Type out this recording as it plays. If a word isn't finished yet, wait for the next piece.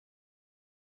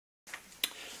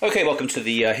Okay, welcome to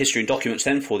the history and documents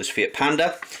then for this Fiat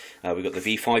Panda. We've got the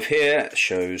V5 here. It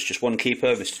shows just one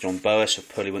keeper, Mr. John Boas of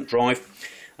Purleywood Drive.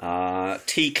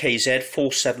 TKZ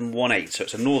 4718, so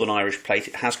it's a Northern Irish plate.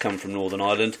 It has come from Northern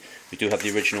Ireland. We do have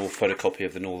the original photocopy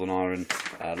of the Northern Ireland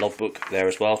logbook there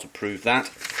as well to prove that.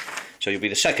 So you'll be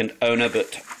the second owner,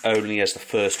 but only as the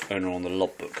first owner on the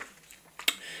logbook.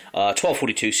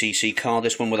 1242cc car,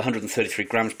 this one with 133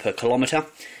 grams per kilometre.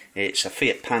 It's a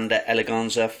Fiat Panda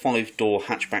Eleganza 5-door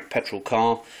hatchback petrol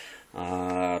car.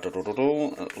 All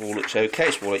looks okay,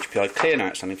 it's all HPI clear, no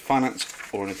outstanding finance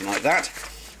or anything like that.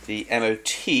 The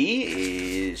MOT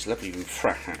is lovely, even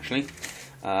fresh actually.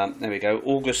 There we go,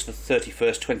 August the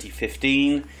 31st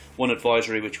 2015. One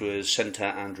advisory which was centre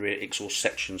and rear exhaust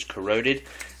sections corroded.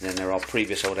 And then there are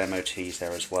previous old MOTs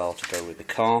there as well to go with the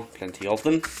car, plenty of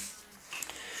them.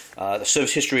 The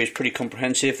service history is pretty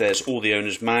comprehensive. There's all the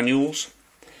owner's manuals.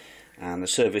 And the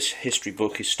service history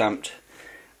book is stamped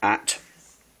at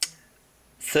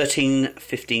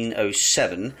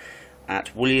 13-1507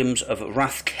 at Williams of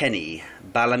Rathkenny,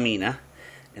 Ballymena,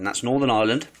 and that's Northern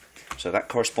Ireland. So that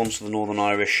corresponds to the Northern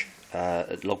Irish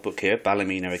logbook here,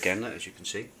 Ballymena again, as you can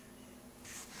see.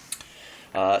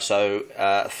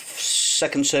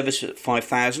 Second service at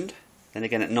 5,000, then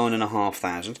again at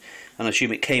 9,500, and I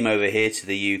assume it came over here to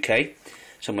the UK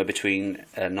somewhere between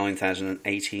 9,000 and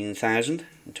 18,000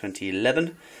 in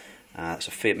 2011. It's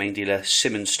a Fiat main dealer,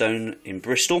 Simonstone in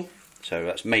Bristol. So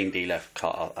that's main dealer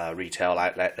car retail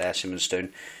outlet there,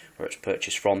 Simonstone, where it's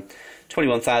purchased from.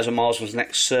 21,000 miles was the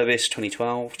next service,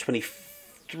 2012.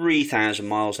 23,000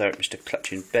 miles there at Mr.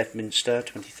 Clutch in Bedminster,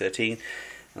 2013.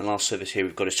 And the last service here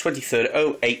we've got is 23rd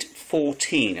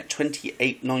 0814 at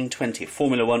 28,920 at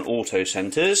Formula 1 Auto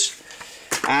Centres.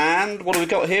 And what have we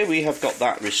got here? We have got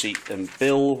that receipt and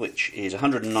bill, which is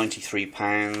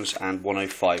 £193 and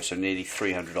 105, so nearly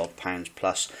 300 odd pounds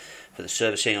plus for the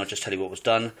servicing. I'll just tell you what was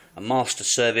done: a master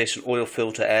service, an oil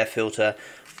filter, air filter,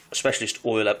 a specialist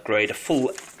oil upgrade, a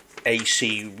full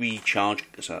AC recharge,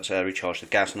 so that's air recharge, the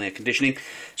gas and air conditioning,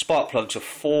 spark plugs of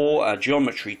 4,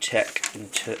 geometry tech,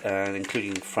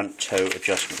 including front toe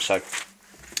adjustment. So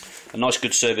a nice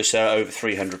good service there, over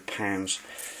 £300.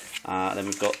 Then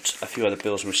we've got a few other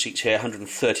bills and receipts here.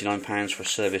 £139 for a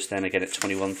service, then again at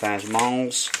 21,000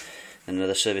 miles. And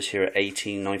another service here at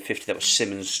 18,950. That was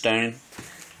Simonstone.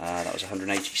 That was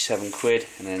 187 quid.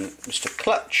 And then Mr.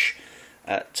 Clutch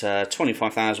at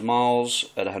 25,000 miles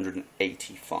at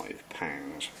 185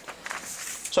 pounds.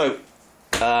 So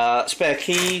spare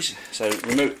keys. So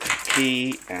remote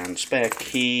key and spare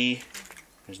key.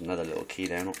 There's another little key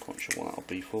there. Not quite sure what that'll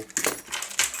be for.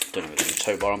 Don't know if it's a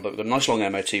tow bar on, but we've got a nice long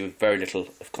MOT with very little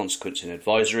of consequence in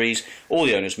advisories, all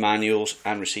the owner's manuals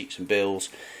and receipts and bills,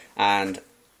 and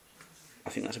I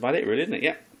think that's about it really, isn't it?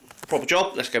 Yeah, proper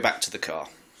job. Let's go back to the car.